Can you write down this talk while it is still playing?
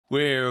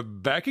We're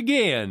back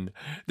again.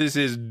 This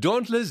is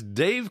Dauntless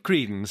Dave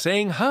Creedon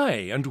saying hi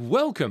and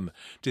welcome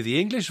to the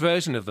English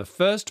version of the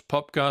first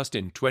POPCAST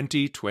in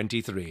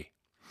 2023.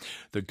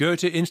 The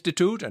Goethe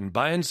Institute and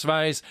Bayern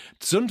 2's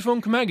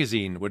Zündfunk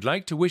magazine would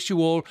like to wish you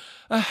all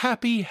a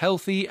happy,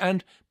 healthy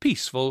and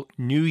peaceful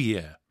new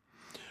year.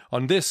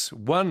 On this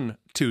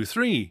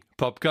 123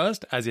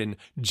 POPCAST, as in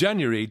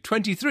January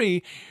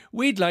 23,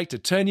 we'd like to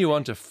turn you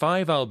on to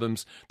 5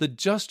 albums that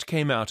just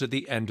came out at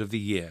the end of the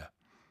year.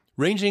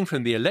 Ranging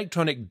from the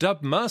electronic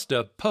dub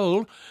master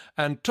Pole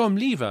and Tom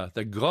Lever,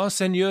 the grand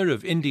seigneur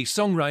of indie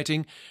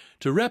songwriting,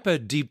 to rapper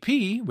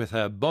DP with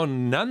her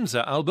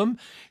Bonanza album,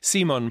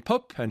 Simon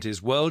Pop and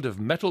his world of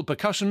metal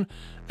percussion,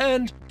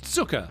 and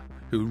Zucker,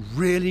 who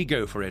really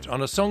go for it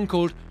on a song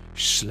called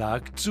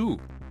Schlag zu,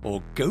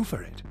 or Go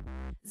For It.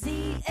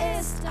 Sie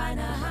ist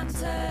eine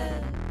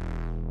Hantel,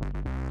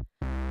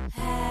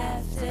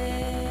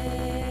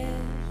 heftig.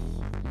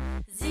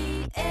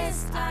 Sie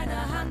ist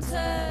eine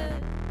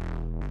Hantel,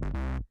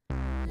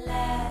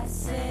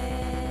 lässig.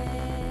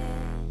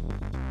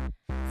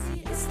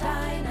 Sie ist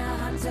eine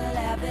Hantel,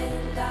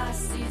 will, dass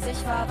sie sich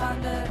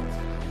verwandelt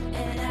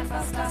in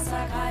etwas, das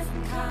er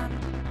greifen kann.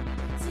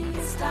 Sie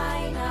ist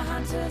eine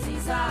Hantel, sie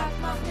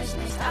sagt, mach mich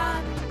nicht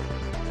an.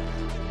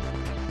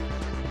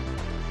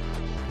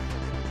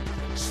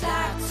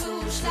 Schlag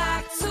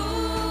zu,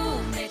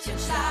 Mädchen,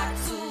 schlag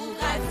zu,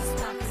 greif es,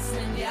 pack es,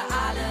 nimm dir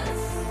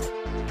alles.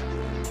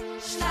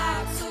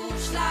 Schlag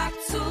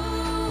zu,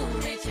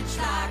 Mädchen,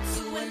 schlag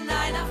zu, in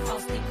deiner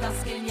Faust liegt was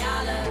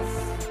Geniales.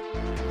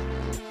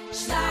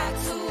 Schlag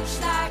zu,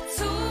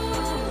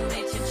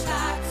 Mädchen,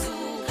 schlag zu,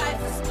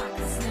 greif es, pack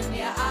es, nimm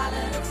dir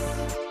alles.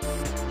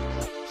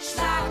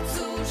 Schlag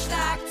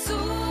zu,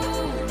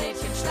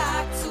 Mädchen,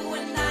 schlag zu,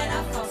 in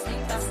deiner Faust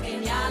liegt was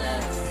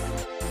Geniales.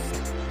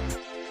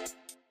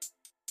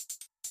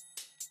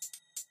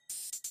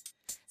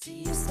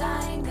 Sie ist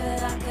ein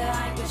Gedanke,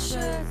 ein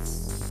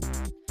Geschütz,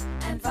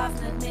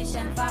 entwaffnet mich,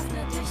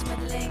 entwaffnet dich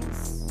mit links.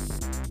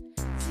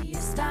 Sie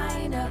ist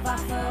eine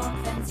Waffe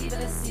und wenn sie will,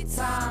 ist sie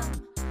zahm.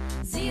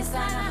 Sie ist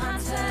eine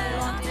Hantel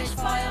und ich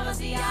feuere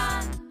sie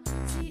an.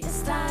 Sie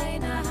ist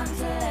eine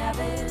Hantel,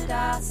 will,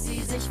 dass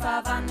sie sich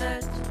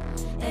verwandelt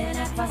in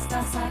etwas,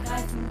 das er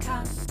greifen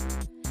kann.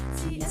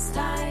 Sie ist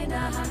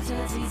eine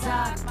Hantel, sie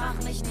sagt, mach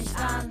mich nicht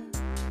an.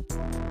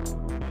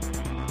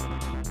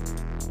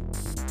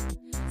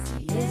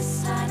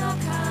 Ist ein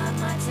Orkan,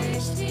 meint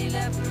sich die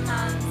Lippen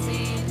an.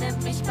 Sie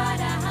nimmt mich bei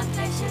der Hand,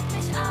 lächelt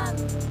mich an.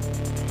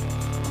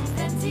 Und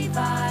wenn sie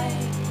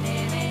weint,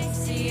 nehm ich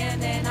sie in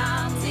den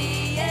Arm.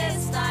 Sie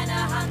ist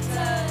eine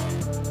Hantel.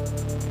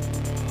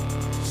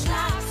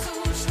 Schlag zu,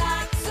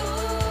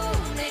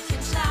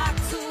 Mädchen, schlag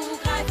zu.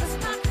 Greif es,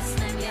 pack es,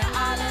 nimm dir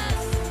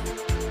alles.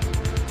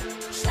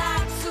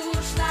 Schlag zu,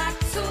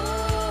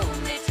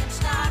 Mädchen,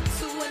 schlag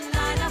zu. In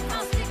deiner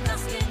Faust liegt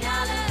was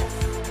Geniales.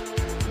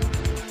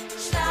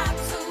 Schlag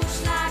zu,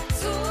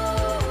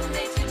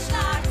 Mädchen,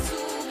 schlag zu,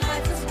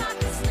 greif es, pack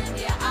es, nimm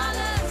dir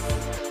alles.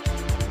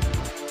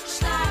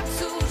 Schlag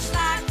zu,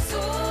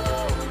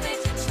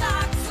 Mädchen,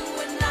 schlag zu,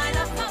 in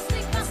deiner Faust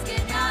liegt was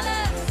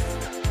Geniales.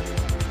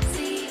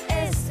 Sie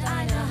ist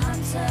eine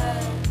Hantel,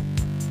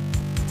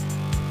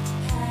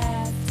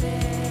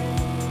 heftig.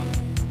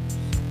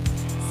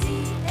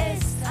 Sie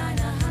ist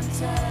eine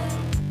Hantel,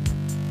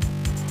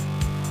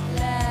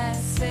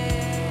 lässig.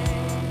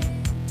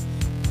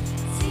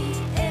 Sie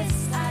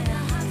ist eine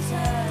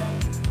Hantel,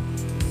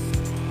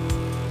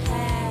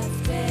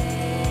 heftig.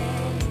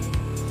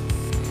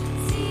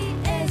 Sie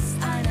ist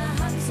eine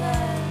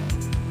Hantel,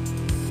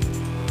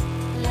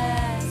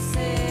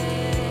 lässig.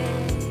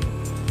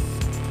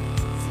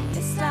 Sie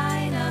ist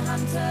eine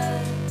Hantel,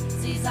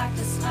 sie sagt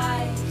es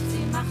reicht,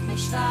 sie macht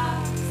mich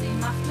stark, sie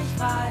macht mich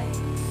frei.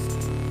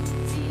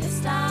 Sie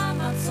ist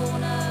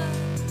Amazone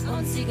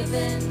und sie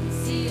gewinnt,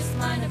 sie ist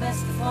meine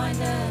beste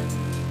Freundin.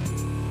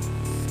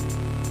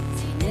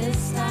 Sie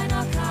ist ein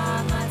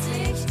Orkan, malt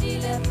sich die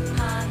Lippen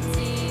an.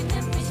 Sie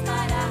nimmt mich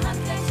bei der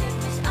Hand, lächelt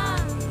mich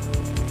an.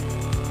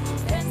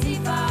 Und wenn sie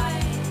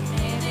weint,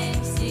 nehm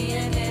ich sie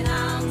in den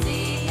Arm.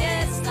 Sie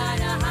ist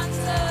eine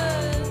Hantel.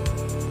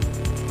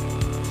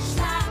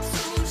 Schlag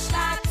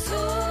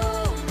zu,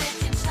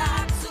 Mädchen,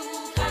 schlag zu.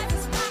 Greif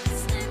es, pack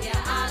es, nimm dir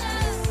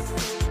alles.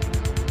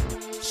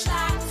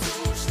 Schlag zu,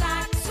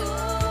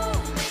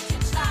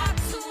 Mädchen, schlag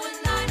zu. In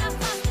deiner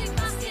Faust liegt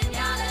was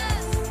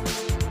Geniales.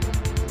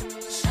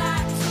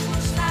 Schlag zu,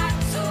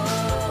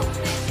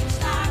 Mädchen,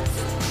 schlag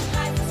zu.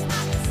 Greif es,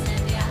 pack es,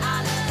 nimm dir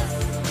alles.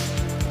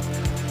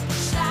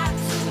 Schlag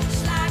zu,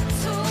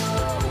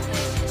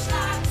 Mädchen,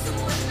 schlag zu.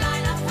 In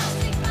deiner Faust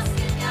liegt was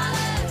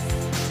Geniales.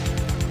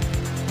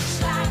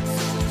 Schlag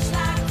zu,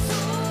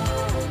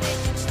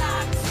 Mädchen,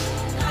 schlag zu.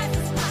 Greif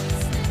es, pack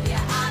es, nimm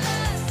dir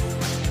alles.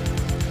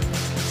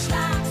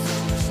 Schlag zu,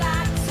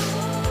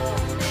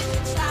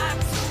 Mädchen, schlag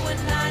zu. In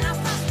deiner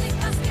Faust liegt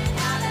was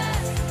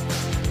Geniales.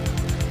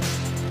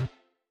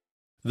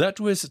 That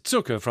was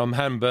Zucker from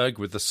Hamburg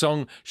with the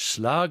song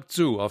Schlag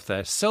zu off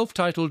their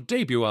self-titled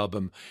debut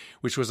album,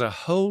 which was a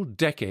whole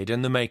decade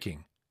in the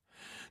making.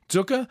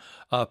 Zucker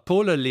are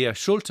Paula Lea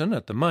Schulten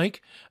at the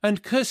mic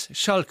and Chris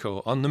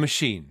Schalko on the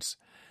machines.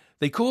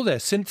 They call their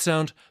synth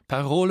sound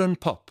Parolen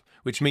Pop,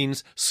 which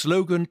means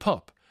slogan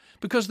pop,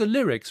 because the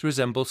lyrics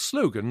resemble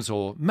slogans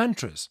or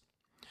mantras.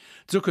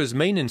 Zucker's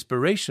main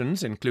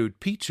inspirations include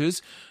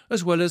Peaches,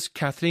 as well as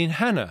Kathleen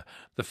Hanna,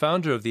 the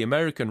founder of the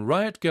American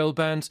riot girl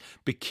bands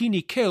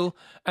Bikini Kill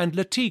and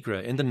La Tigre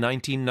in the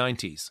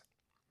 1990s.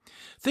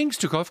 Things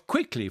took off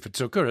quickly for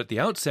Zucker at the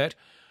outset,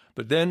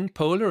 but then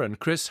Paula and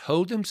Chris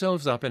holed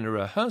themselves up in a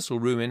rehearsal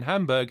room in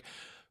Hamburg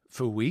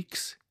for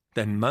weeks,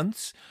 then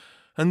months,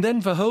 and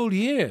then for whole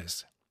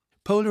years.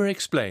 Paula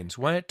explains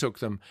why it took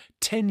them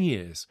 10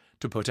 years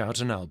to put out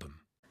an album.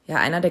 Ja,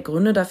 einer der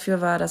Gründe dafür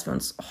war, dass wir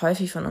uns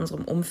häufig von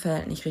unserem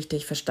Umfeld nicht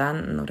richtig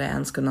verstanden oder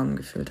ernst genommen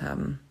gefühlt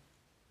haben.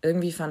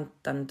 Irgendwie fand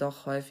dann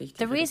doch häufig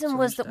die The reason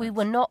was that we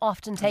were not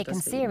often taken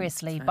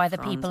seriously by the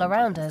people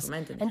around us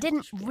and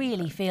didn't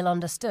really feel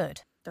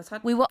understood.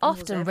 We were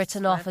often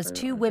written off as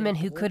two women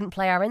who couldn't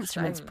play our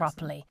instruments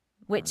properly,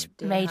 which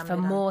made for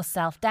more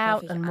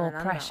self-doubt and more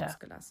pressure.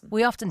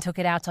 We often took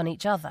it out on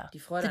each other.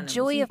 The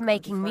joy of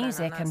making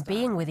music and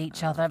being with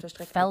each other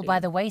fell by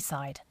the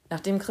wayside.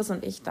 Nachdem Chris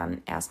und ich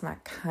dann erstmal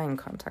keinen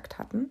Kontakt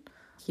hatten,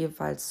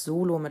 jeweils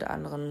solo mit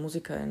anderen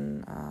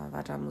MusikerInnen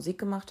weiter Musik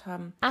gemacht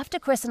haben. After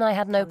Chris and I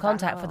had no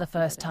contact for the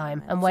first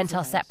time and went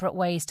our separate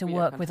ways to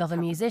work with other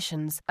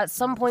musicians, at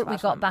some point we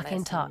got back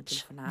in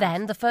touch.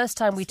 Then, the first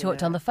time we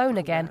talked on the phone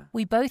again,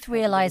 we both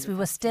realised we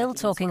were still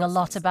talking a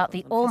lot about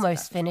the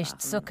almost finished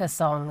Zucker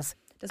songs.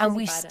 And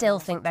we still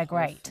think they're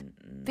great.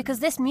 Because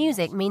this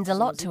music means a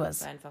lot to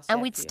us,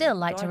 and we'd still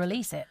like to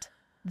release it.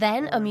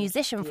 Then a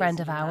musician friend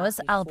of ours,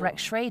 Albrecht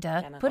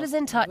Schrader, put us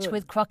in touch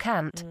with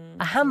Krokant,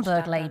 a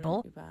Hamburg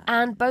label,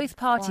 and both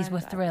parties were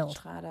thrilled.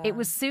 It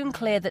was soon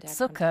clear that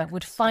Zucker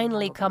would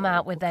finally come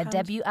out with their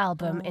debut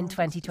album in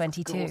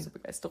 2022.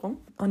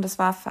 Und es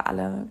war für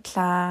alle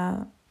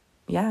klar,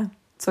 ja,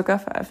 Zucker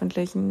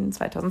veröffentlichen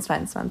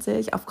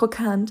 2022 auf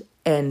Krokant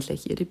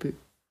endlich ihr Debüt.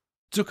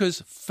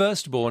 Zucker's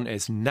Firstborn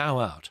is now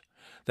out.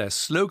 Their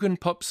slogan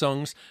pop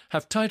songs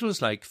have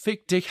titles like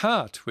Fick dich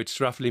hart, which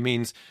roughly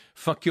means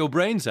fuck your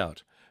brains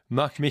out,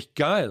 Mach mich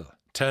geil,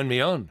 turn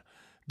me on,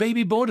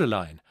 Baby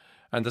Borderline,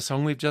 and the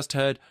song we've just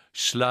heard,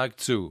 Schlag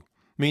zu,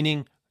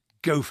 meaning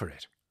go for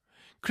it.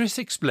 Chris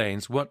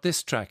explains what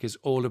this track is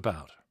all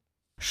about.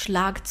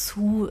 Schlag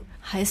zu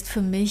heißt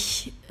für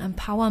mich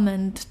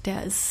Empowerment,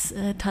 der ist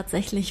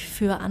tatsächlich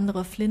für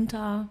andere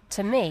Flinter.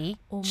 To me,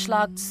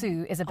 Schlag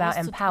zu is about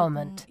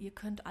empowerment.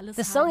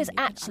 The song is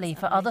actually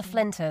for other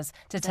flinters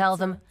to tell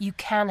them you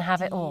can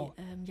have it all.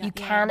 You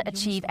can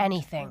achieve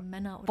anything.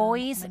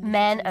 Boys,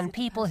 men and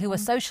people who are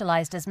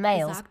socialized as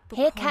males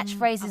hear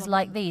catchphrases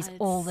like these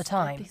all the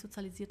time.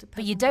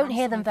 But you don't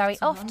hear them very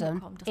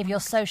often if you're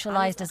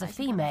socialized as a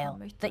female,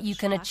 that you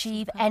can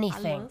achieve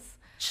anything.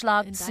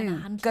 Schlag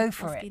zu, go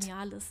for it.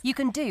 You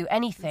can do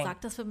anything.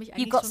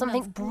 You've got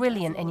something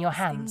brilliant in your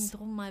hands.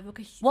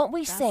 What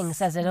we sing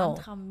says it all,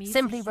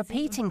 simply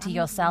repeating to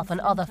yourself and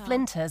other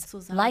flinters,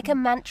 like a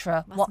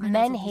mantra, what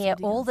men hear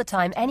all the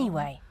time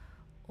anyway.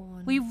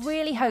 We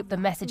really hope the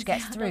message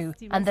gets through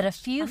and that a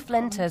few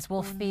flinters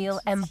will feel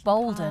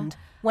emboldened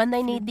when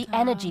they need the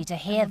energy to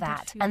hear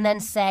that and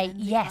then say,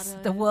 yes,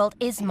 the world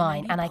is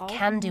mine and I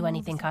can do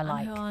anything I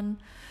like.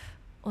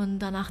 Und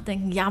danach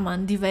denken, ja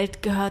Mann, die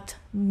Welt gehört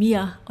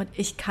mir und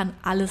ich kann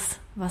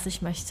alles, was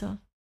ich möchte.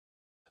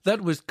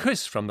 That was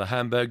Chris from the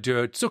Hamburg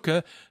duo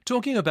Zucker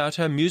talking about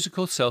her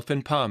musical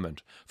self-empowerment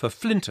for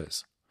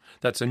flinters.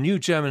 That's a new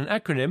German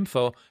acronym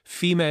for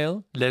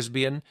female,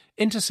 lesbian,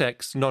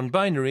 intersex,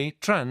 non-binary,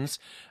 trans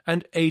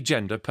and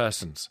agender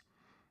persons.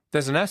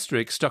 There's an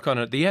asterisk stuck on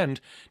at the end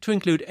to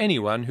include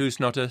anyone who's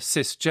not a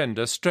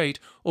cisgender, straight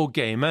or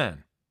gay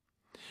man.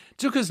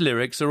 Zucker's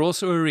lyrics are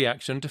also a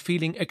reaction to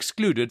feeling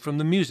excluded from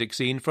the music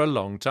scene for a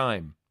long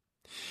time.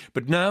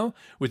 But now,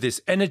 with this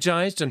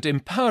energised and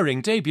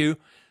empowering debut,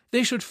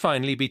 they should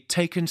finally be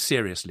taken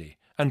seriously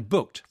and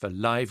booked for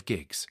live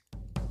gigs.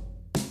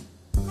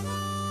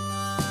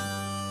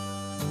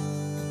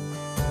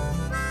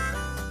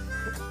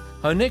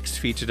 Our next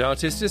featured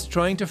artist is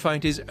trying to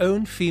find his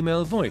own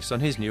female voice on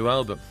his new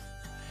album.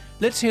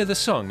 Let's hear the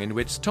song in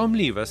which Tom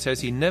Lever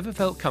says he never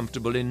felt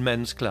comfortable in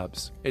men's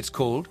clubs. It's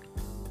called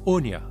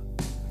Onya.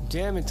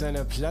 Der mit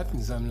seiner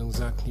Plattensammlung,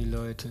 sagten die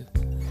Leute.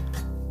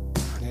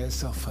 Er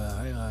ist auch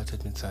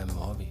verheiratet mit seinem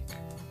Hobby.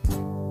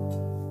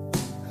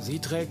 Sie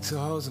trägt zu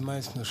Hause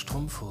meist nur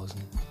Strumpfhosen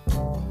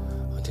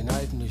und den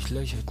alten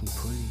durchlöcherten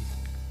Pulli.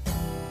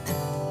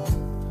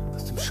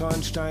 Aus dem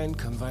Schornstein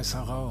kam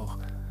weißer Rauch.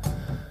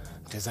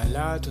 Der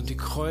Salat und die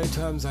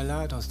Kräuter im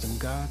Salat aus dem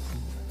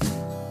Garten.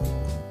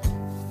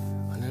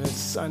 Und als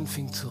es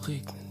anfing zu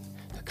regnen,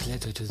 da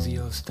kletterte sie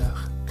aufs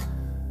Dach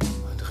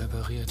und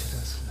reparierte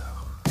das Loch.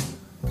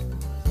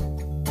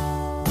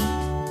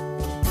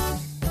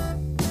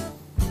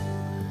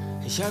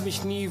 Ich habe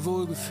mich nie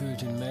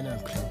wohlgefühlt in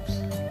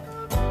Männerclubs,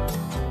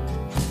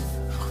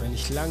 auch wenn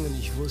ich lange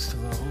nicht wusste,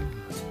 warum.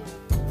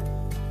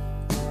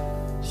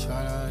 Ich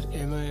war dort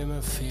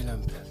immer fehl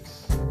am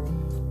Platz.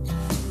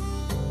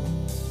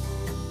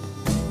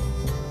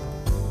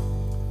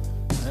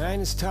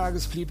 Eines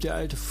Tages blieb der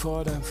alte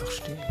Ford einfach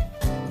stehen.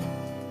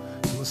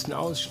 Wir mussten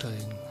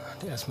aussteigen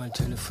und erstmal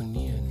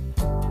telefonieren.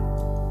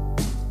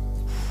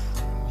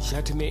 Ich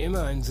hatte mir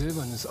immer ein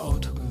silbernes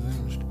Auto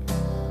gewünscht.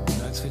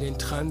 Und als wir den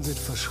Transit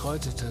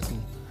verschrottet hatten,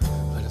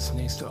 war das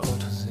nächste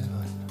Auto silbern.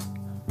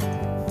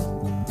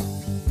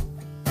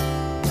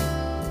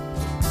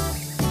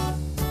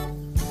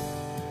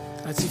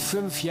 Als sie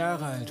 5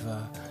 Jahre alt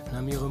war,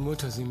 nahm ihre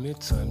Mutter sie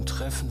mit zu einem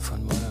Treffen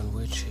von Modern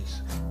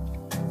Witches.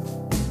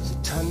 Sie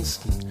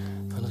tanzten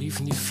und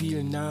riefen die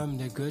vielen Namen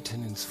der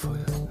Göttin ins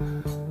Feuer.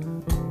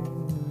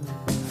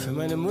 Für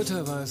meine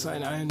Mutter war es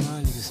ein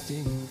einmaliges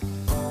Ding.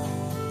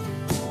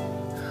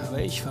 Aber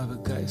ich war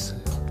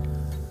begeistert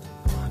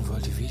und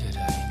wollte wieder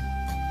dahin.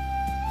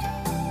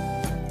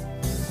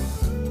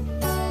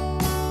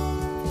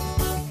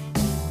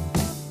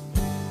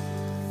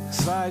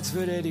 Es war, als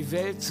würde er die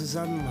Welt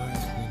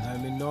zusammenhalten in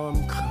einem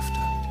enormen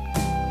Kraftakt.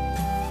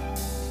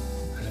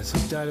 Und als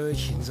ob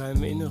dadurch in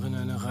seinem Inneren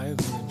eine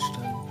Reibung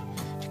entstand,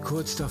 die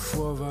kurz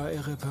davor war,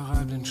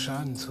 irreparablen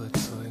Schaden zu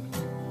erzeugen.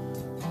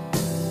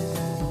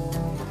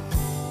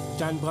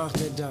 Dann brach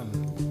der Damm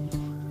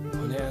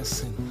und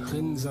erst in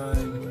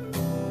Rinnsalen,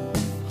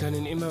 dann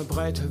in immer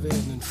breiter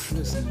werdenden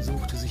Flüssen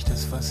suchte sich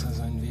das Wasser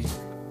seinen Weg.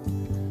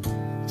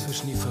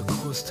 Zwischen die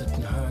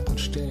verkrusteten, harten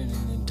Stellen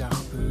in den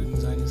Dachböden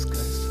seines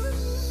Geistes.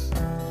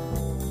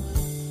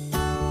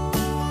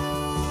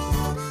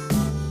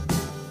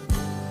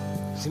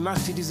 Sie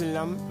machte diese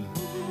Lampen,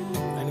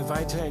 eine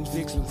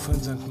Weiterentwicklung von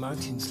St.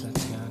 Martins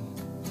Laternen.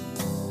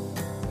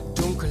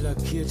 Dunkel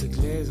lackierte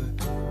Gläser,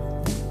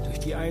 durch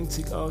die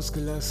einzig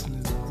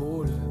ausgelassene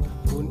Symbole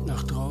bunt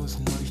nach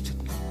draußen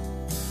leuchteten.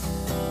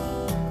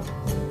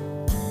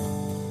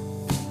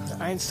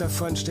 Eins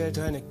davon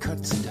stellte eine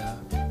Katze dar,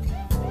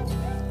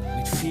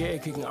 mit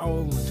 4-eckigen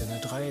Augen und einer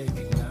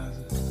 3-eckigen Nase.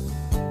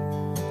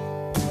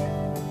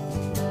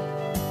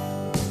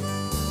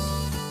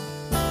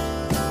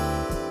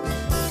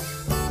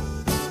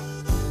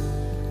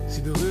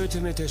 Sie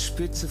berührte mit der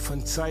Spitze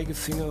von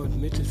Zeigefinger und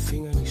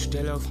Mittelfinger die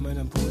Stelle auf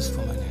meiner Brust,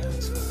 wo mein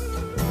Herz war.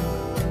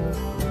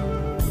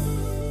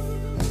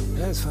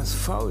 Da ist was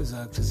faul,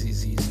 sagte sie,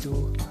 siehst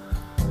du.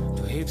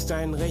 Du hebst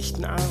deinen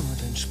rechten Arm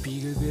und dein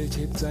Spiegelbild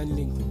hebt seinen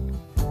linken.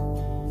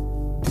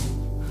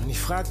 Und ich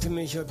fragte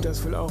mich, ob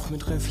das wohl auch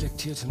mit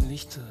reflektiertem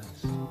Licht so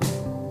ist.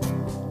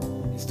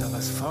 Ist da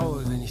was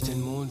faul, wenn ich den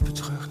Mond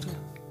betrachte?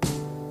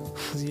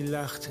 Sie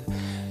lachte.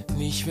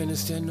 Nicht, wenn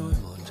es der Neumond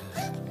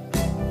ist.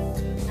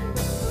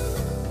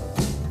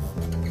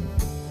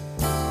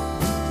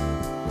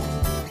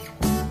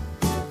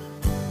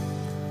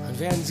 Und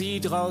während sie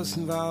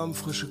draußen war, um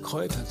frische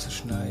Kräuter zu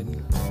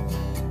schneiden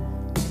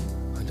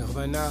und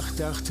darüber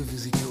nachdachte, wie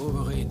sie die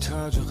obere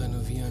Etage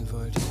renovieren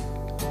wollte,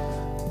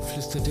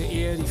 flüsterte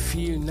er die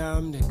vielen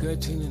Namen der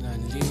Göttin in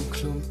einen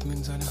Lehmklumpen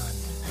in seine Hand.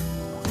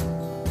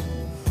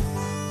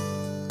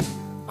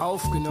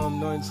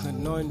 Aufgenommen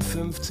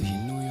 1959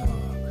 in New York.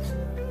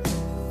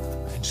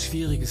 Ein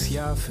schwieriges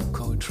Jahr für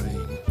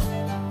Coltrane.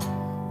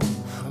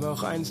 Aber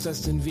auch eins,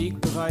 das den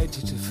Weg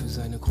bereitete für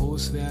seine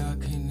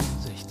Großwerke in den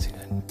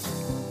 60ern.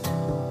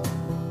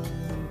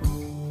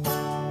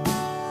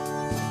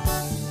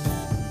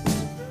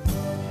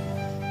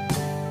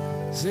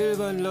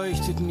 Silbern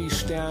leuchteten die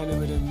Sterne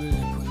über der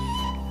Mülldeponie.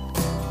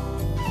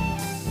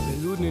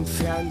 Wir luden den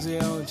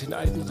Fernseher und den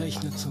alten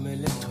Rechner zum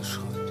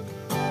Elektroschrott.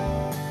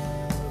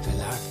 Da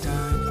lag da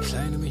eine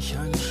kleine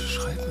mechanische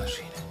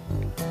Schreibmaschine.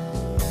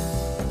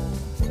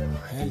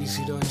 Er ließ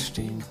sie dort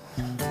stehen.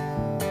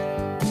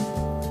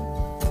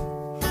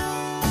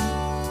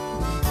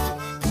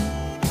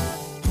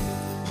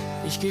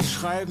 Ich geh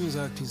schreiben,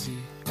 sagte sie,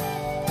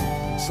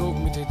 und zog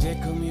mit der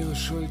Decke um ihre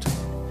Schulter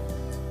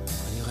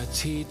und ihrer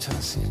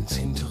Teetasse ins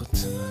hintere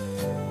Zimmer.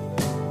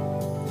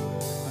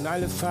 Und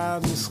alle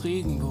Farben des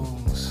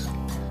Regenbogens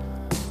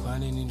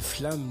waren in den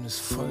Flammen des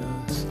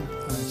Feuers,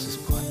 als es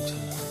brannte.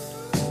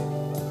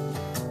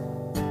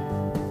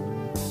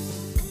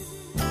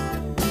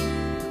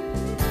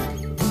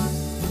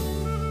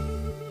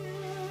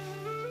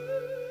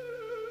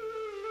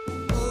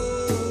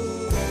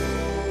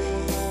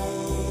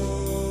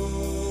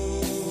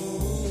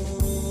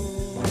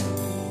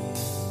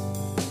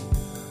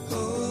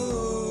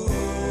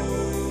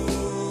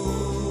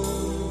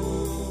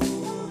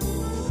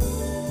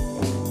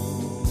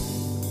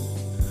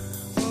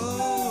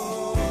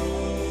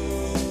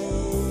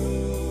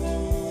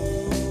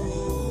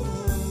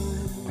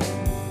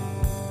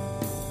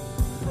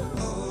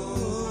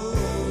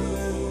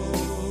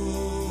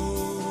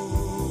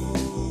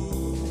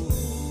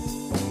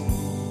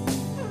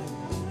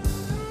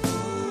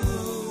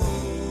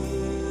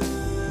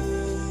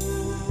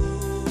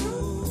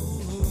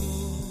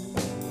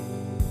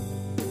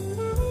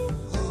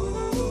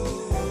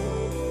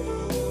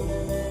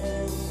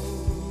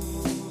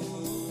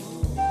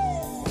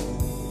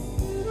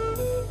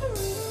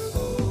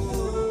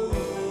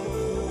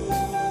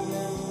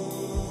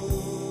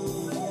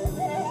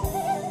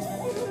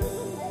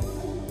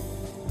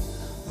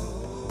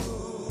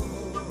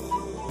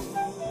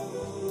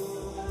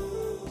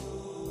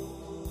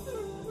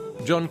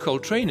 John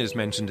Coltrane is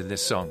mentioned in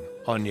this song,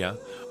 Onya,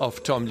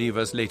 off Tom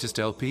Lever's latest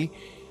LP,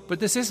 but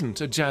this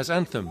isn't a jazz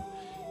anthem.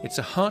 It's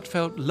a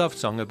heartfelt love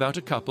song about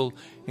a couple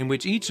in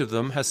which each of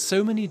them has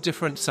so many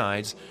different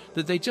sides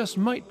that they just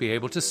might be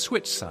able to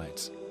switch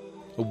sides.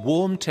 A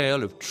warm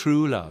tale of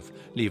true love,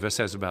 Lever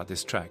says about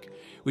this track,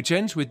 which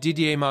ends with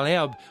Didier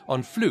Malherbe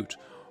on flute,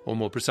 or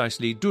more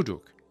precisely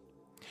duduk.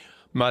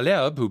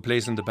 Malherbe, who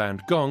plays in the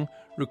band Gong,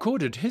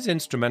 recorded his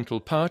instrumental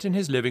part in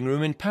his living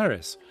room in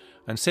Paris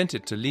and sent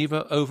it to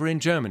Lever over in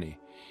Germany,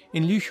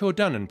 in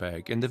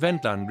Lüchow-Dannenberg in the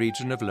Wendland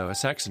region of Lower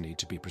Saxony,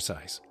 to be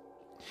precise.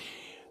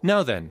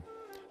 Now then,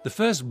 the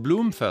first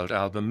Blumfeld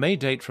album may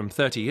date from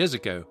 30 years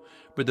ago,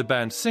 but the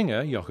band's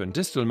singer, Jochen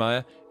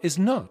Distelmeier, is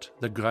not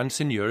the Grand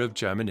Seigneur of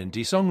German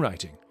indie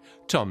songwriting.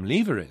 Tom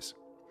Lever is.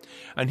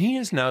 And he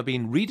has now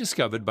been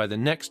rediscovered by the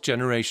next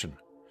generation.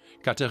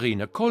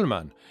 Katharina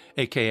Kollmann,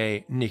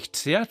 a.k.a. Nicht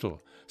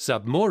Seattle,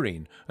 Sub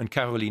Maureen and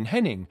Caroline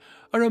Henning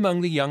are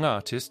among the young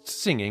artists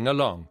singing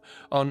along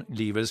on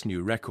Lever's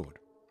new record.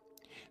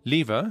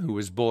 Lever, who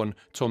was born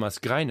Thomas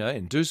Greiner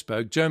in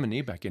Duisburg,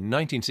 Germany back in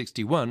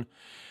 1961,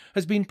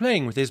 has been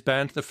playing with his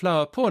band The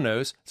Flower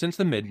Pornos since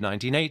the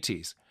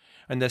mid-1980s,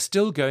 and they're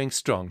still going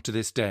strong to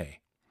this day.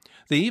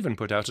 They even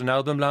put out an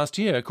album last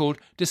year called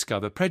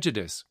Discover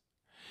Prejudice.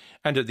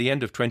 And at the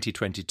end of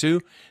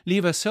 2022,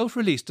 Lever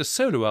self-released a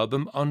solo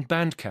album on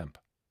Bandcamp.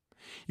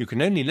 You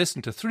can only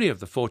listen to 3 of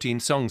the 14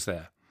 songs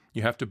there.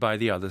 You have to buy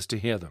the others to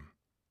hear them.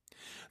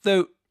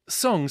 Though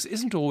songs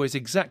isn't always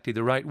exactly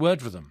the right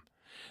word for them.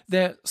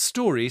 They're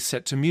stories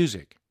set to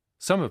music,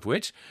 some of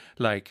which,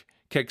 like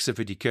Kekse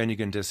für die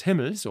Königin des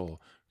Himmels or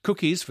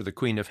Cookies for the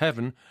Queen of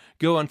Heaven,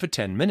 go on for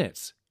 10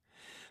 minutes.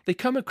 They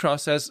come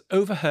across as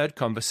overheard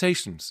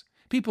conversations,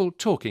 people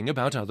talking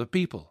about other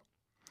people.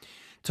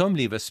 Tom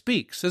Lever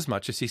speaks as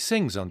much as he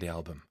sings on the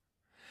album.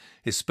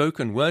 His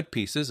spoken word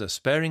pieces are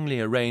sparingly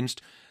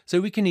arranged so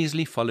we can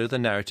easily follow the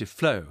narrative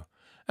flow,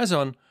 as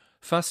on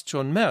Fast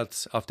schon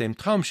März auf dem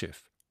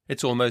Traumschiff,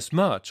 It's Almost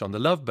March on the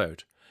Love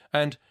Boat,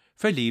 and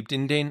Verliebt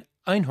in den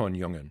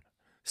Einhornjungen,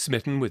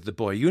 Smitten with the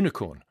Boy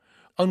Unicorn,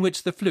 on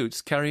which the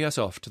flutes carry us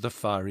off to the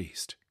Far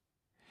East.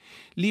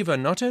 Lever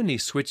not only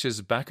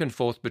switches back and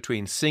forth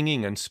between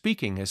singing and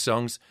speaking his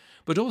songs,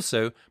 but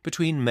also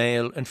between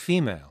male and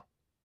female.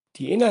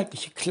 Die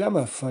inhaltliche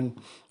Klammer von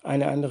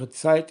Eine andere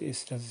Zeit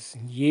ist, dass es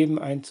in jedem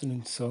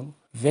einzelnen Song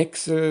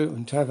Wechsel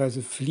und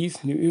teilweise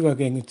fließende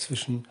Übergänge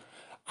zwischen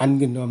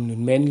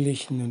angenommenen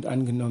männlichen und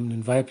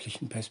angenommenen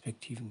weiblichen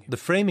Perspektiven gibt. The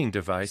framing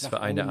device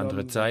for Eine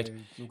andere Zeit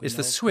is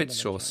the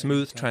switch or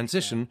smooth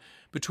transition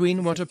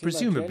between what are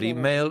presumably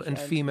male and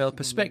female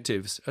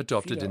perspectives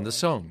adopted in the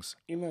songs.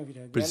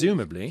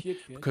 Presumably,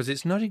 because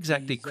it's not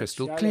exactly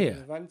crystal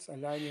clear.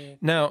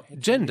 Now,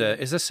 gender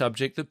is a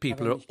subject that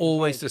people are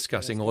always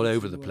discussing all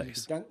over the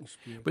place.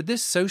 But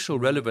this social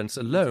relevance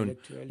alone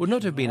would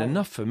not have been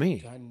enough for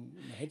me.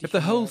 If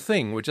the whole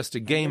thing were just a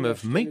game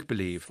of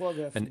make-believe,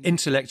 an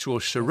intellectual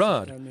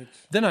charade,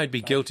 then I'd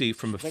be guilty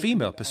from a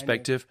female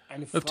perspective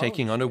of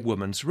taking on a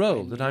woman's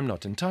role that I'm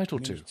not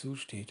entitled to.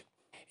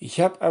 Ich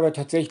habe aber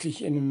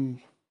tatsächlich in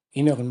einem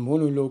inneren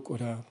Monolog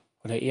oder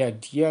eher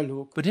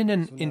Dialog. But in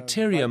an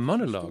interior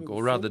monologue,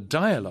 or rather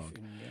dialogue,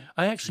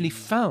 I actually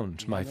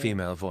found my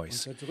female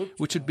voice,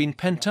 which had been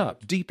pent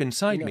up deep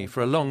inside me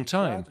for a long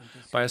time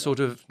by a sort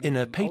of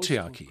inner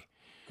patriarchy,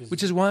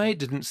 which is why it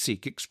didn't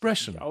seek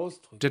expression,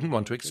 didn't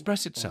want to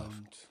express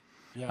itself.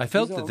 I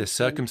felt that this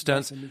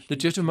circumstance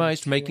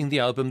legitimized making the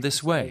album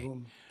this way,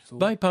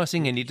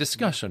 bypassing any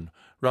discussion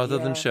rather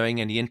than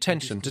showing any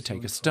intention to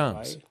take a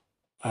stance.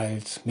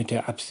 Als mit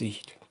der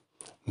Absicht,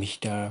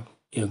 mich da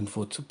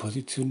irgendwo zu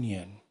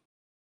positionieren.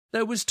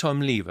 There was Tom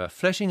Lever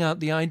fleshing out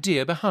the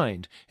idea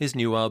behind his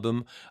new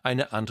album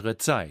Eine andere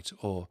Zeit,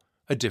 or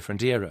A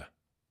Different Era.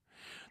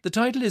 The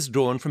title is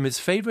drawn from his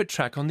favourite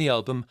track on the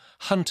album,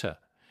 Hunter.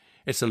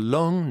 It's a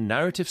long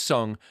narrative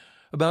song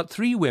about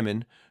 3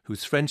 women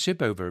whose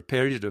friendship over a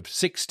period of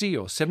 60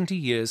 or 70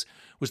 years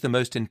was the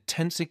most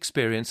intense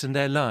experience in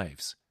their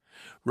lives.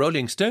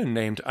 Rolling Stone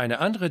named Eine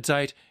andere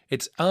Zeit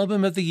its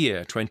Album of the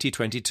Year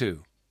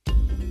 2022.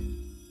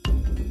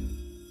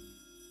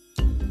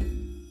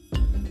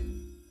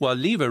 While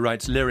Lever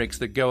writes lyrics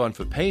that go on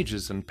for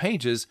pages and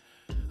pages,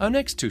 our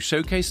next 2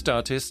 showcased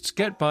artists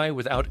get by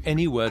without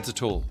any words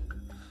at all.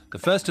 The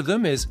first of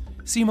them is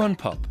Simon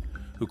Pop,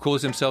 who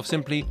calls himself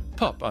simply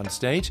Pop on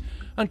stage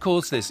and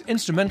calls this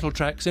instrumental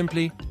track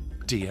simply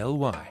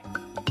DLY.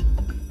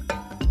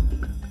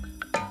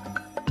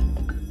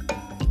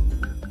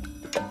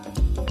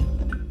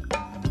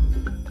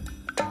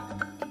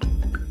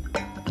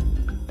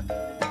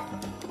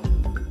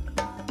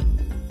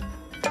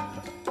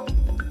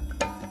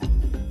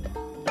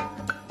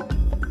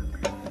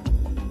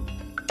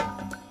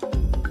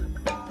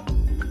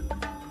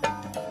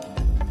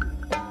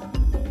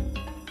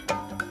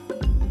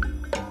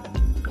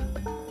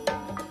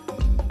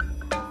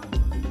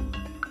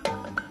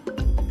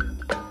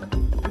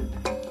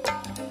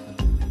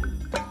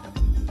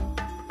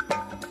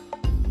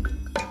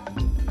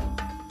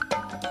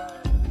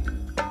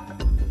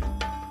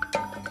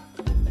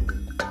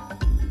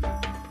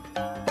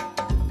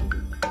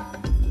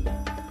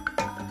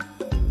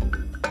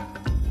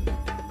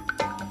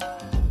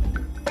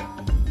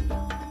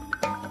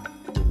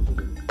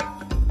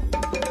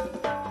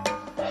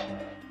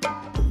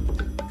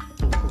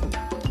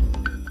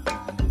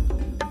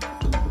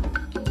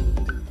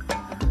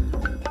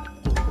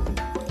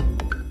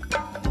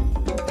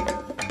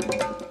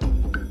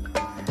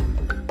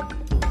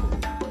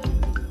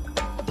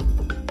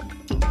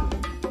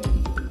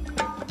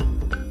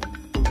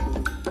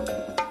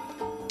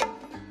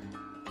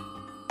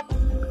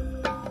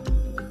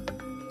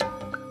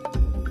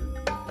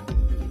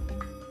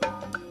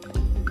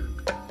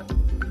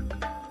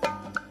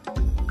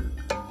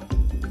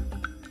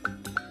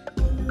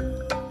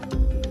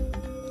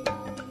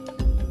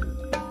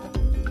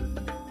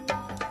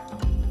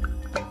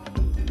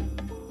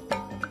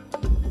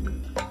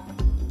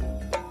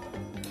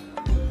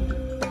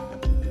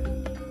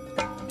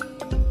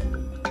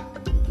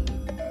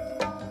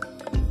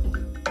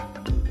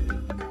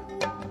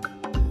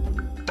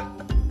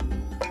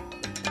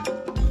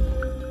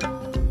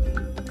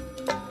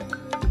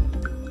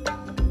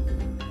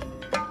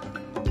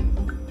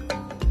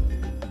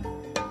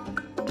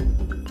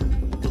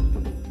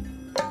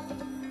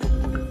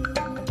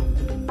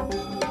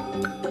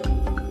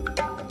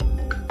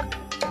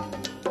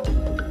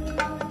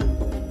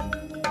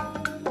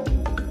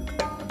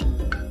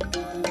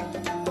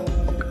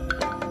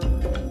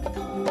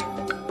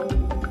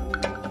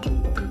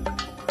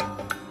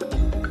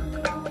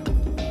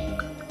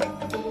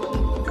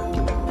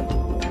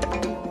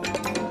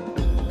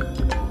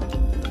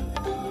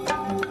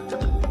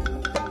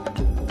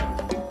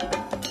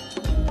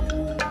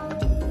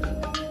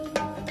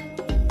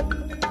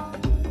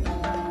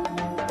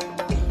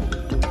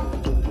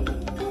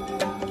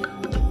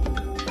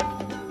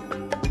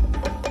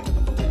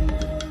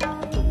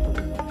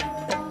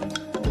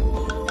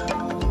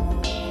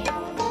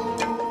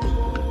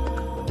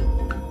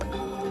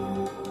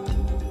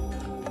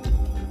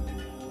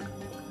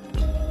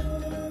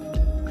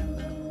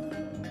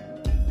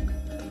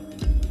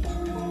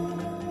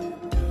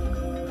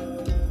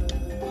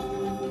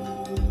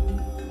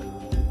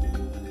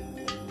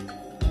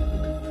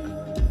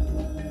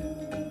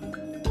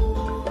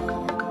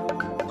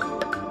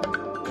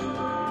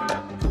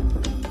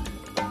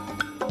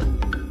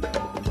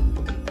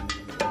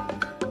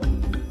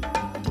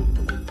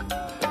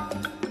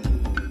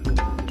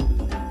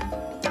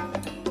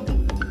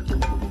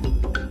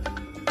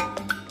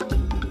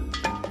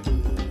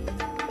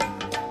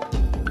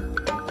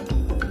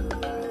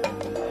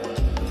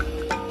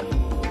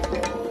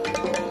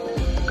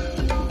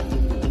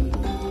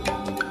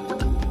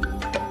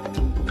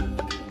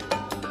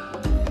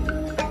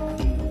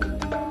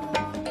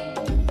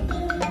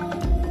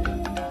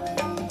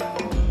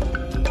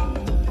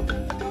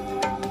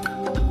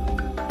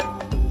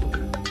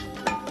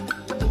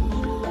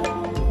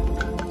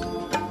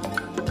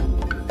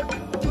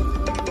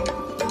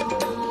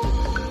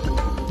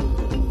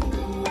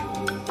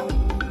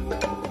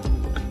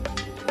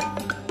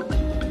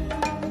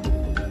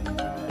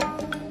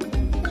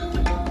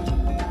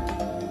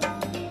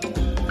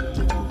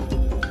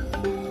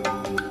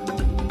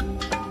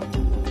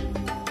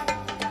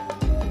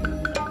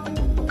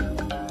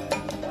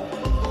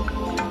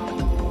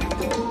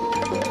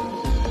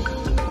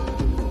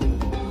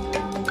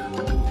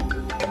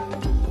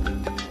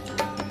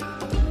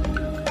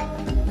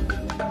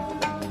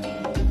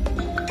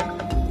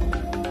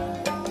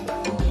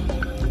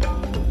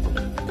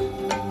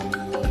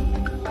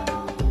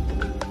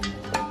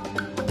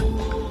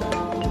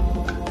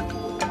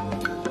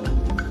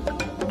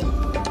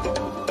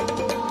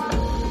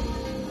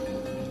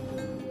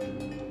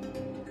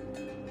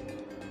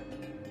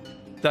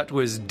 That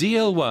was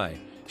DLY,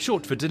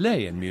 short for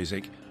delay in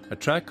music, a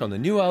track on the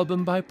new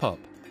album by Pop.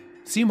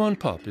 Simon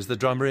Pop is the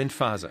drummer in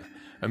Faser,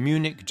 a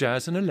Munich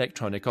jazz and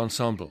electronic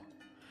ensemble.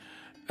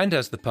 And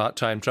as the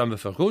part-time drummer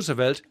for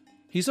Roosevelt,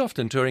 he's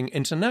often touring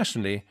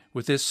internationally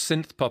with this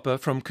synth-popper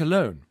from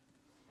Cologne.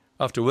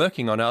 After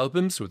working on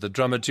albums with the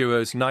drummer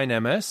duos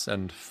 9MS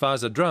and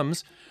Faser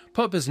Drums,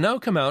 Pop has now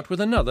come out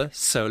with another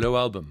solo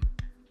album.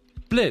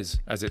 Blizz,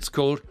 as it's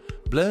called,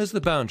 blurs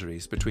the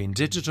boundaries between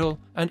digital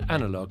and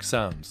analog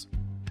sounds.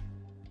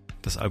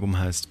 Das Album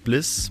heißt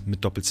Bliss,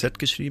 mit Doppel-Z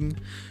geschrieben.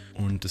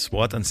 Und das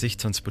Wort an sich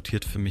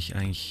transportiert für mich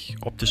eigentlich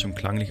optisch und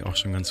klanglich auch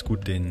schon ganz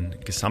gut den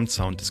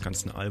Gesamtsound des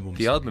ganzen Albums.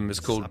 The album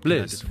is called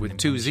Blizz with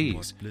 2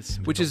 Z's,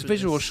 which is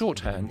visual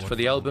shorthand for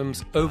the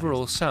album's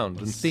overall sound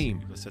and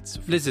theme.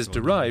 Blizz is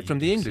derived from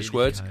the English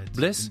words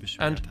bliss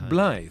and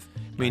blithe,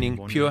 meaning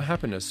pure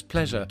happiness,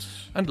 pleasure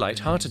and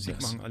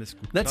light-heartedness.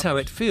 That's how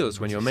it feels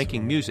when you're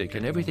making music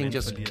and everything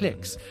just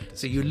clicks,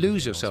 so you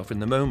lose yourself in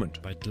the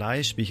moment. Bei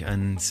Delay spiele ich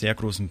einen sehr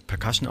großen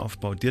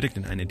Percussion-Aufbau direkt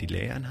in eine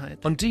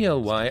Delay-Einheit. On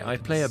DLY, I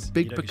play a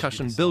big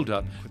percussion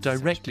build-up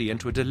directly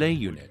into a delay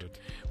unit,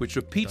 which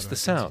repeats the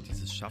sound.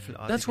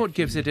 That's what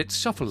gives it its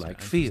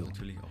shuffle-like feel.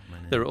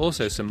 There are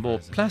also some more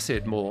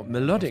placid, more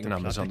melodic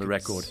numbers on the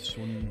record,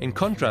 in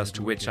contrast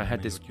to which I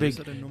had this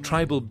big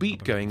tribal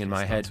beat going in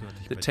my head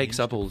that takes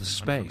up all the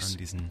space.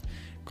 Diesen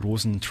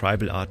großen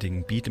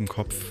Tribal-artigen Beat im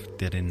Kopf,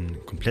 der den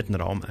kompletten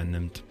Raum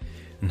einnimmt.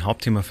 Ein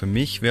Hauptthema für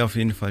mich wäre auf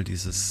jeden Fall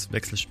dieses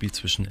Wechselspiel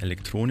zwischen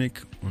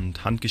Elektronik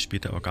und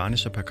handgespielter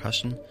organischer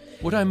Percussion.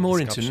 What I'm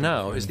more into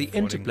now is the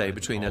interplay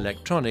between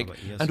electronic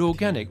and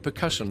organic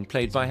percussion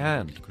played by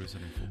hand,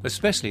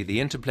 especially the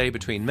interplay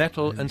between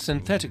metal and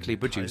synthetically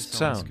produced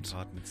sounds.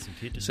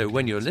 So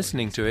when you're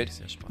listening to it,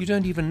 you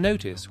don't even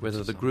notice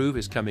whether the groove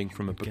is coming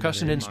from a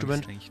percussion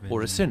instrument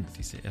or a synth.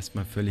 Diese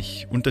erstmal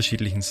völlig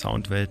unterschiedlichen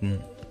Soundwelten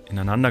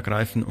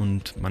ineinandergreifen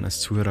und man als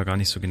Zuhörer gar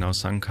nicht so genau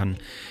sagen kann,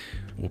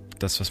 ob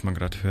das, was man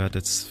gerade hört,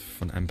 jetzt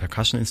von einem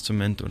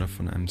Percussion-Instrument oder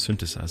von einem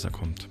Synthesizer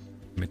kommt.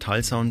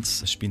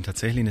 Metallsounds spielen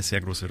tatsächlich eine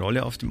sehr große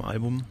Rolle auf dem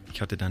Album. Ich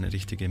hatte da eine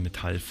richtige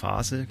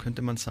Metallphase,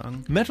 könnte man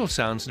sagen. Metal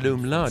sounds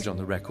loom large on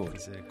the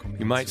record.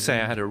 You might say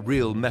I had a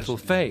real metal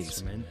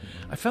phase.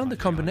 I found the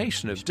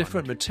combination of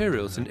different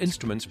materials and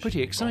instruments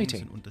pretty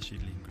exciting.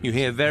 You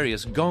hear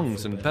various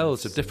gongs and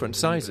bells of different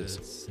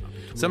sizes.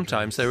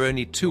 Sometimes there are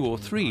only 2 or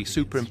 3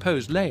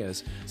 superimposed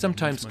layers,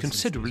 sometimes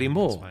considerably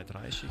more.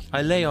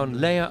 I lay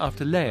on layer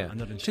after layer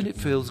till it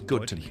feels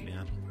good to me.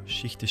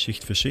 Schicht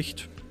für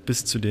Schicht,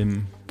 bis zu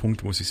dem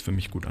Punkt, wo es sich für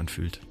mich gut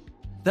anfühlt.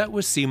 That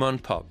was Simon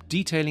Pop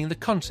detailing the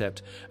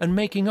concept and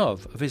making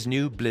of his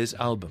new Blizz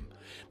album,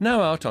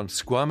 now out on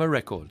Squama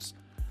Records,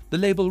 the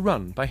label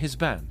run by his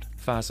band,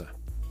 Faser.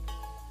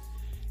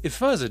 If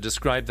Faser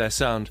described their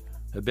sound,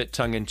 a bit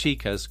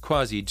tongue-in-cheek, as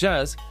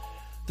quasi-jazz,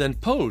 then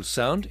Pol's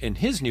sound in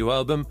his new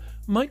album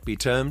might be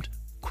termed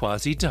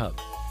quasi-dub.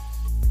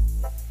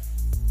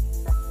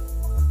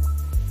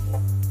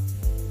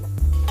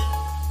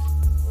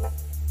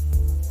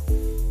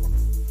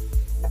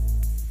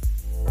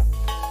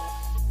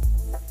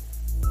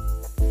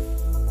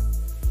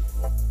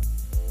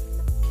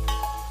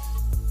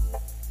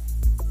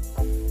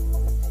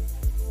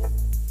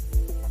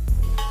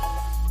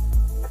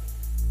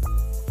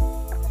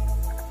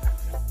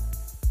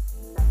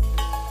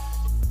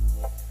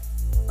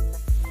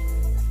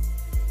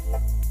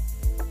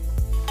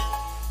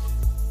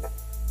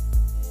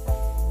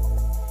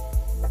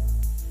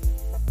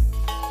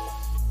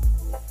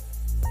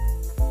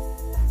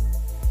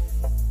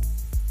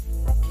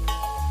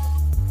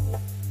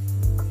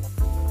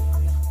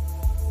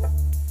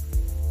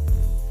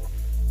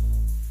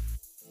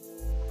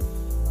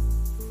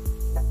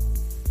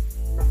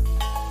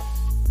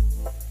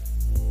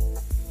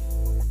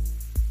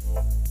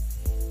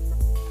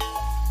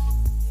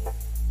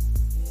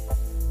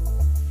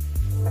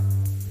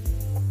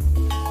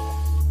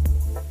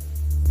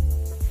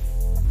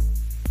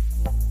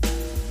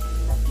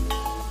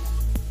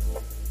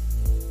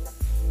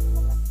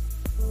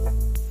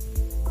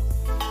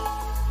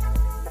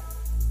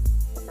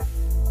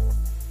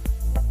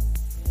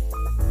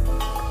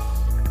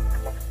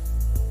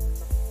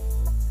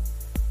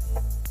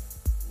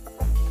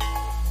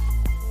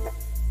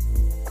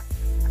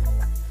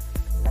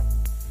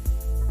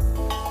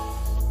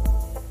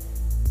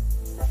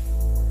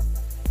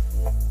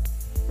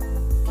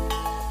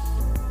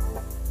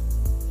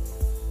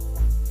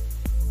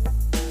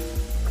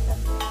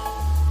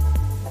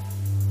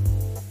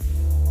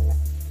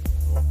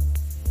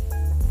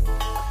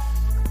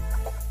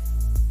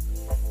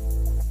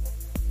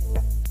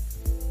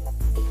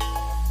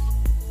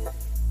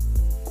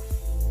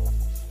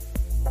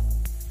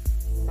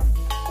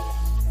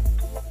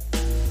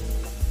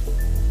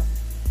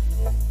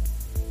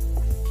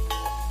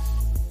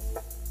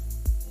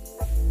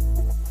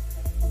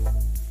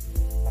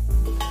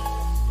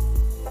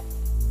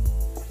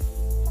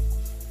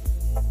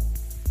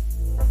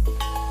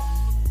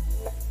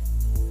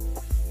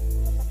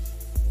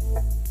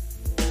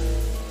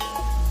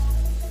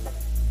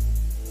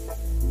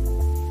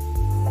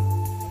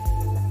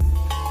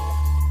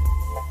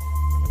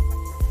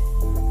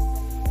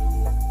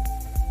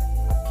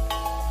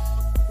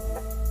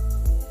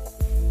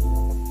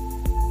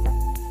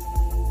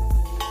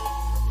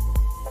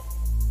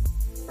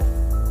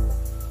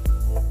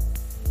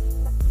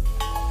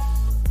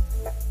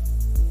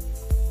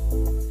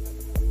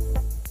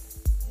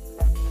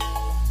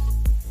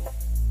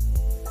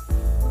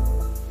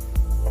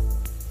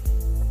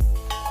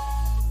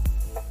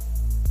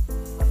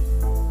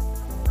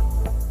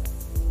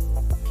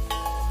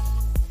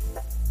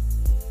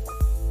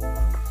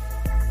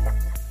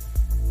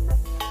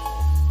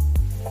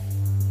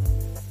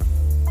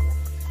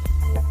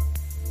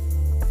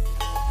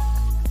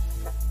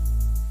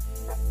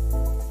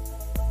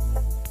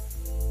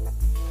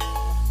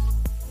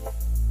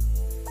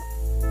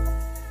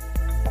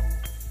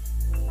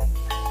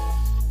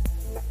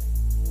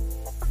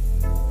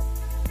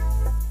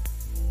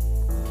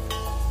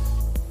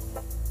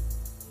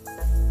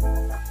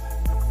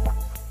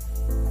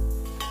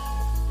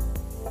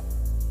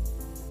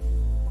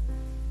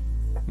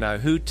 Now,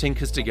 who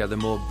tinkers together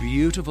more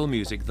beautiful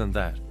music than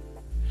that?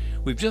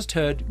 We've just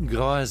heard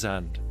Grauer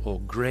Sand, or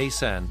Grey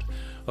Sand,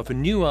 of a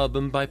new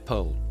album by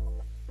Pol.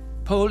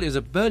 Pol is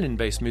a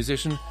Berlin-based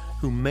musician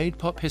who made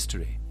pop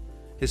history.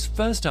 His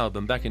first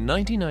album back in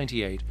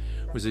 1998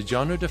 was a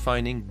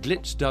genre-defining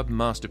glitch dub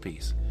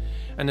masterpiece,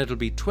 and it'll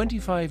be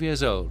 25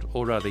 years old,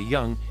 or rather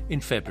young,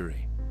 in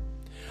February.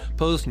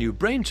 Pol's new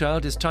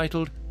brainchild is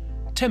titled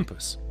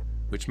Tempus,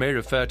 which may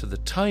refer to the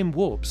time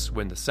warps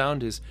when the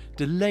sound is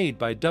delayed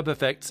by dub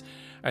effects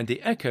and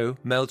the echo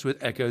melds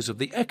with echoes of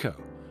the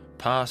echo,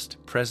 past,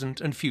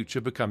 present and future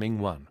becoming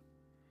one.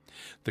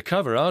 The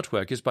cover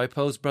artwork is by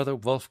Pol's brother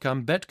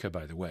Wolfgang Bethke,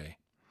 by the way.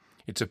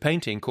 It's a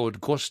painting called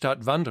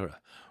Großstadtwanderer,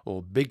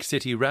 or Big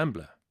City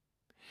Rambler.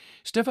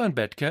 Stefan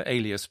Bethke,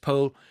 alias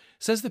Pol,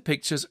 says the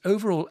picture's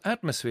overall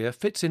atmosphere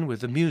fits in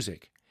with the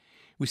music.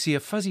 We see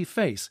a fuzzy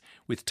face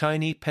with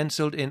tiny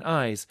penciled-in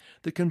eyes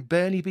that can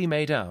barely be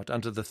made out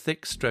under the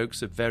thick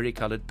strokes of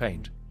vari-coloured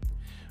paint.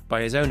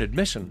 By his own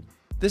admission,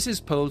 this is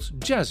Pol's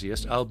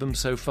jazziest album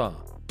so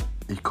far.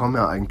 Ich komme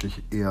ja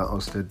eigentlich eher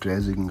aus der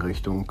jazzigen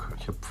Richtung.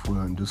 Ich habe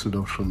früher in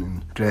Düsseldorf schon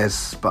in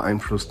Jazz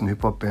beeinflussten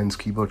Hip-Hop-Bands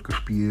Keyboard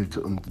gespielt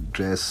und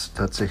Jazz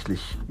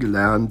tatsächlich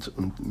gelernt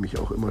und mich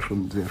auch immer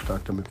schon sehr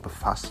stark damit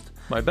befasst.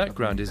 My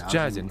background is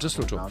jazz in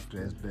Düsseldorf.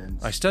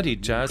 I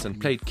studied jazz and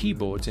played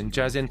keyboards in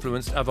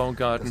jazz-influenced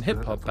avant-garde and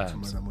hip-hop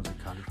bands.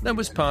 That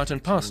was part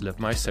and parcel of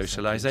my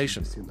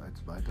socialization.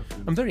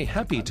 I'm very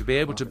happy to be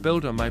able to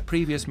build on my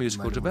previous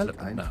musical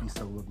development now.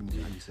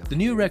 The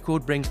new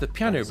record brings the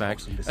piano back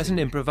as an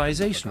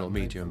improvisational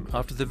medium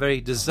after the very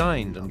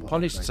designed and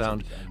polished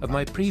sound of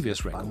my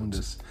previous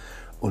records.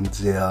 Und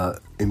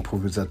sehr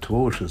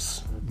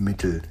improvisatorisches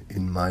Mittel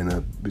in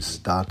meine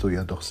bis dato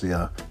ja doch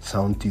sehr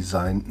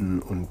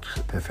sounddesignten und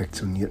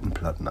perfektionierten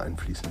Platten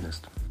einfließen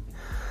lässt.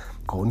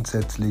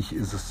 Grundsätzlich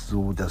ist es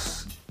so,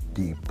 dass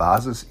die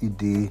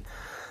Basisidee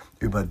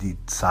über die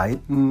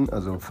Zeiten,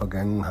 also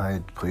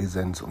Vergangenheit,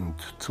 Präsenz und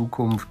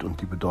Zukunft und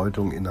die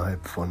Bedeutung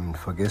innerhalb von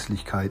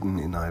Vergesslichkeiten,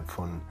 innerhalb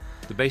von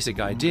The basic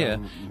idea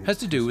has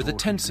to do with the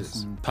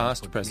tenses,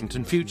 past, present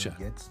and future.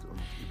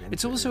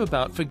 It's also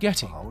about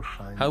forgetting,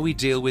 how we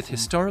deal with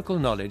historical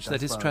knowledge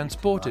that is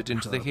transported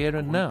into the here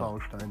and now.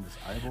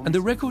 And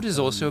the record is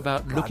also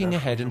about looking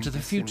ahead into the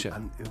future.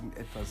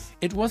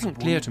 It wasn't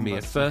clear to me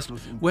at first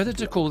whether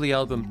to call the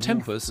album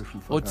Tempus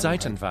or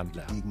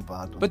Zeitenwandler,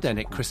 but then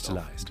it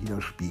crystallized.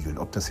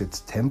 Ob das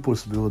jetzt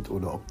Tempus wird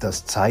oder ob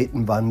das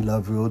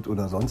Zeitenwandler wird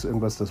oder sonst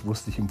irgendwas, das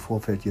wusste ich im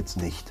Vorfeld jetzt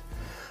nicht.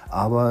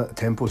 Aber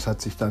Tempus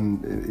hat sich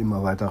dann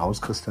immer weiter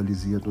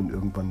rauskristallisiert und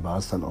irgendwann war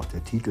es dann auch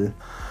der Titel.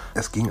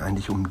 Es ging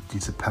eigentlich um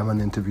diese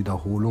permanente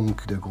Wiederholung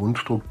der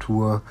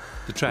Grundstruktur.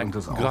 The track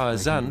Grauer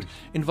Sand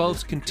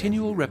involves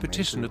continual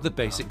repetition of the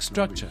basic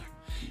structure,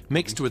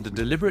 mixed with the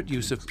deliberate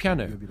use of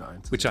piano,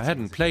 which I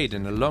hadn't played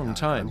in a long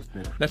time,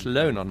 let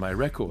alone on my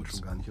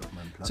records.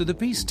 So the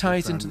piece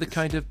ties into the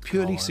kind of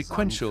purely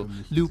sequential,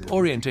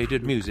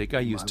 loop-orientated music I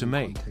used to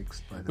make,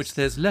 which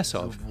there's less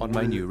of on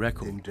my new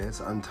record. Den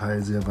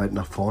Jazzanteil sehr weit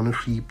nach vorne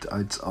schiebt,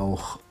 als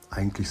auch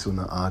eigentlich so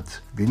eine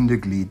Art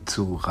Bindeglied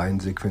zu rein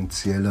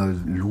sequenzieller,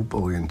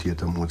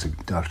 loop-orientierter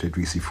Musik dasteht,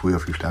 wie ich sie früher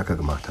viel stärker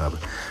gemacht habe.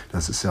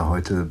 Das ist ja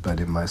heute bei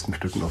den meisten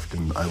Stücken auf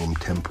dem Album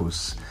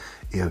Tempus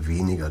eher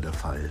weniger der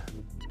Fall.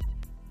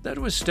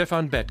 That was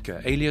Stefan Bethke,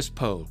 alias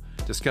Pol,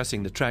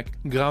 discussing the track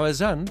Grauer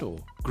Sand, or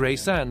Grey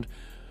Sand,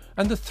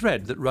 and the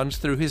thread that runs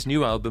through his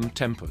new album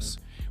Tempus,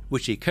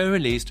 which he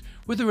co-released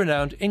with the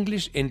renowned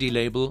English indie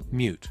label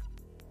Mute.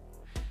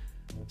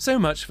 So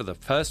much for the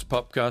first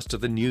POPCAST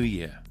of the new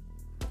year.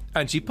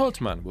 Angie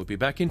Poltmann will be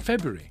back in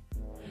February.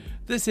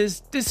 This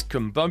is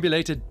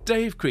discombobulated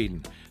Dave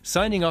Creedon,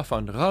 signing off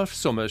on Ralph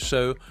Sommer's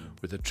show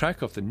with a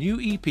track off the new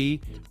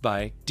EP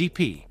by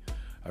DP,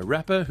 a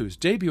rapper whose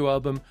debut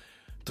album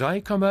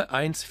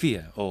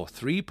 3,14 or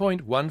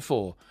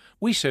 3.14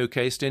 we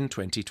showcased in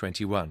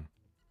 2021.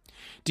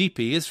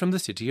 DP is from the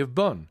city of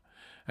Bonn,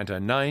 and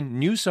her 9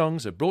 new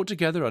songs are brought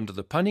together under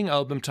the punning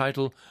album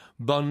title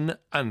Bonn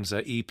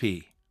Anza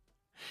EP.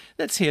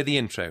 Let's hear the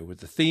intro with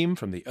the theme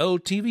from the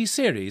old TV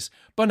series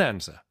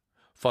Bonanza,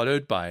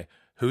 followed by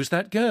Who's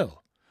That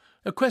Girl?,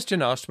 a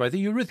question asked by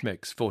the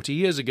Eurythmics 40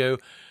 years ago,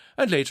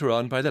 and later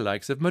on by the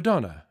likes of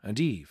Madonna and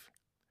Eve.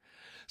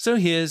 So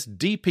here's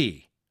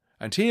DP,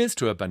 and here's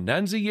to a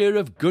bonanza year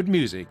of good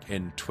music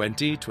in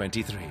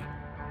 2023.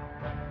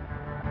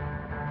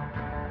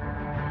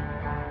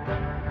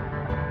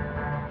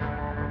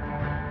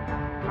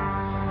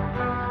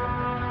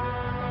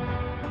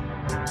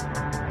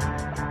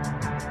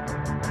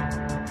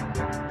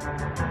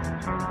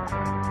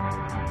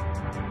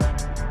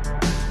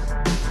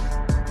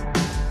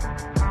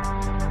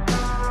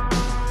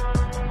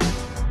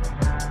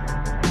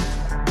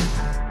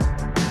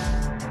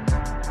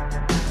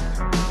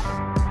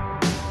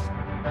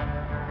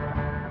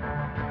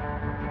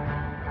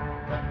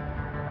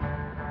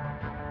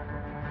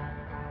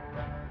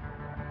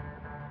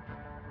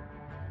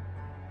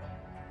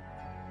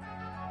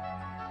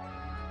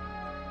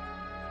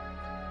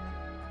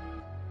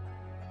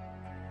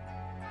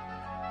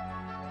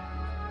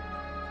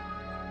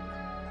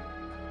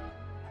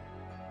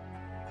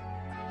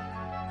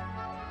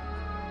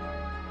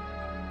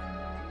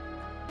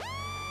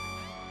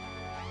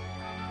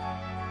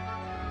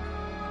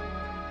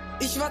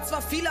 Ich war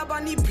zwar viel, aber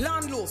nie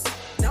planlos.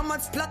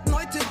 Damals Platten,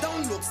 heute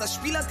Downloads. Das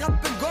Spiel hat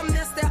grad begonnen,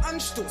 erst der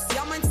Anstoß.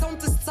 Ja, mein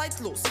Sound ist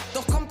zeitlos,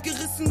 doch kommt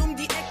gerissen um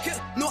die Ecke.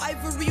 Nur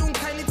Ivory und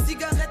keine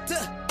Zigarette.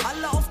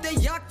 Alle auf der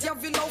Jagd, ja,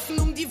 wir laufen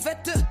um die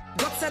Wette.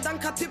 Gott sei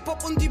Dank hat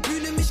Hip-Hop und die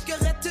Bühne mich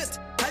gerettet.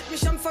 Halt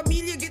mich an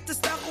Familie, geht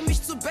es darum,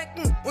 mich zu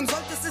becken. Und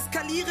sollte es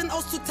eskalieren,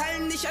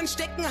 auszuteilen, nicht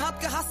anstecken. Hart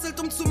gehustelt,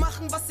 um zu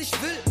machen, was ich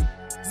will.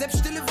 Selbst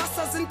stille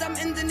Wasser sind am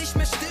Ende nicht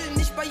mehr still.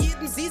 Nicht bei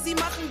jedem Sisi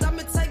machen,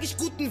 damit zeige ich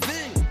guten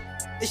Willen.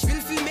 Ich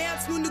will viel mehr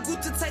als nur eine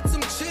gute Zeit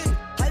zum Chillen.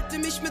 Halte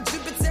mich mit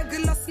Gibbet sehr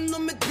gelassen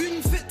und mit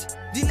Bühnen fit.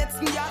 Die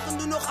letzten Jahre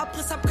nur noch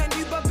Abriss, hab keinen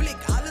Überblick.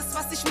 Alles,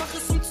 was ich mache,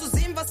 ist, um zu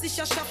sehen, was ich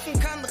erschaffen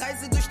kann.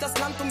 Reise durch das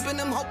Land und bin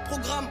im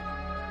Hauptprogramm.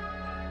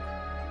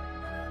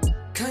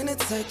 Keine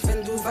Zeit,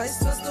 wenn du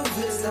weißt, was du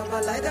willst.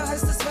 Aber leider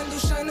heißt es, wenn du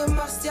Scheine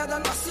machst, ja,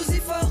 dann machst du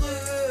sie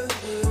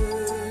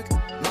verrückt.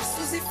 Machst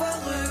du sie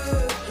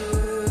verrückt.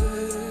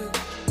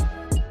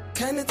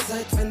 Keine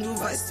Zeit, wenn du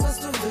weißt, was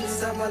du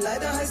willst. Aber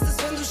leider heißt es,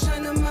 wenn du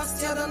Scheine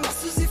machst, ja, dann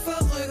machst du sie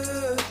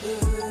verrückt.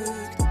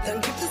 Dann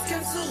gibt es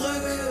kein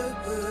Zurück.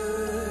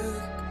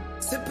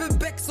 Sippe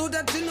Becks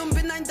oder Gin und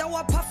bin ein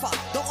Dauerpuffer.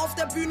 Doch auf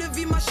der Bühne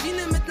wie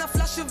Maschine mit ner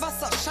Flasche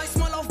Wasser. Scheiß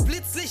mal auf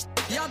Blitzlicht,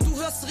 ja, du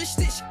hörst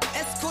richtig.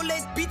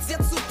 Escalate Beats,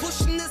 jetzt zu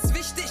pushen ist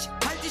wichtig.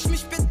 Halt ich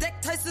mich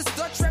bedeckt, heißt es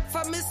Deutschrap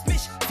vermisst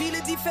mich.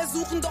 Viele, die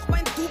versuchen, doch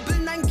mein Double,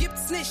 nein,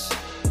 gibt's nicht.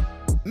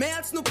 Mehr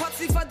als nur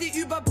Paziffer, die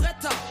über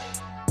Bretter.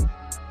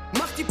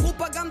 Macht die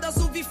Propaganda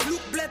so wie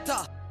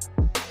Flugblätter.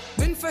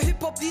 Bin für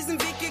Hip-Hop diesen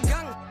Weg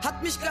gegangen.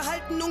 Hat mich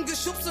gehalten und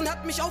geschubst und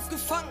hat mich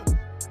aufgefangen.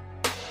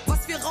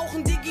 Was wir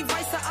rauchen, Digi,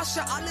 weiße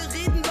Asche. Alle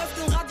reden, läuft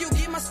im Radio,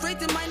 geh mal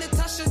straight in meine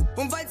Tasche.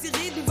 Und weil sie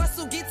reden, was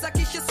so geht, sag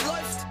ich, es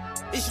läuft.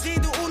 Ich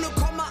rede ohne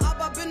Komma,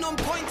 aber bin on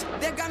point.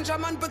 Der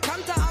Ganja-Mann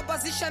bekannter, aber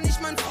sicher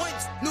nicht mein Freund.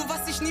 Nur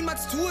was ich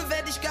niemals tue,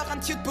 werde ich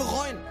garantiert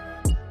bereuen.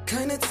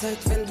 Keine Zeit,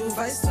 wenn du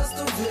weißt, was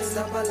du willst.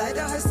 Aber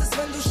leider heißt es,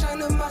 wenn du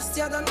Scheine machst,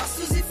 ja, dann machst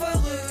du sie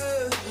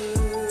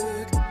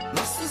verrückt.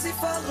 Machst du sie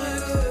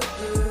verrückt.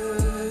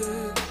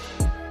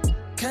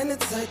 Keine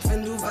Zeit,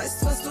 wenn du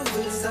weißt, was du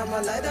willst.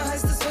 Aber leider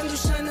heißt es, wenn du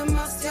Scheine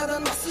machst, ja,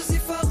 dann machst du sie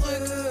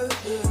verrückt.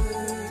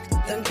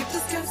 Dann gibt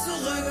es kein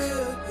Zurück.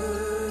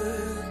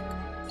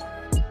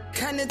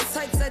 Keine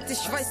Zeit, seit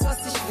ich weiß, was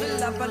ich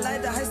will. Aber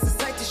leider heißt es,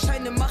 seit ich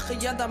Scheine mache,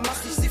 ja, dann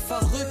mach ich sie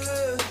verrückt.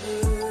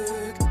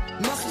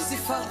 Mach ich sie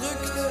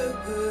verrückt.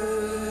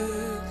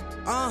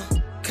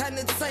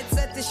 Keine Zeit,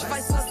 seit ich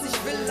weiß, was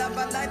ich will.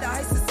 Aber leider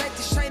heißt es, seit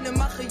ich Scheine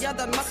mache, ja,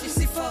 dann mach ich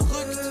sie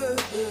verrückt.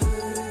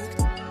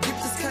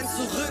 Gibt es kein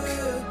Zurück.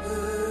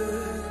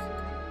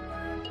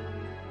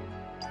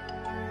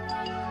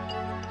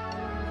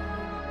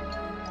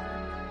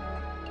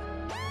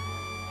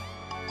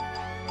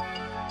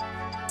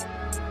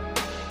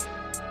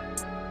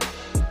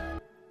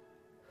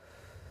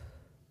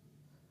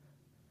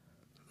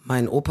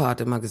 Mein Opa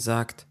hat immer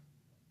gesagt,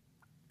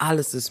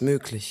 alles ist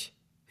möglich.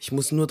 Ich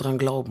muss nur dran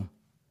glauben.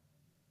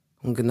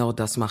 Und genau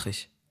das mache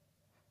ich.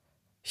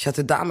 Ich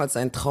hatte damals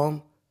einen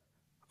Traum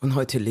und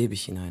heute lebe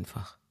ich ihn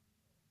einfach.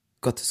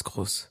 Gott ist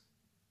groß.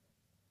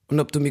 Und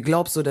ob du mir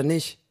glaubst oder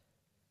nicht,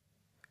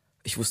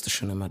 ich wusste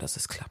schon immer, dass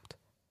es klappt.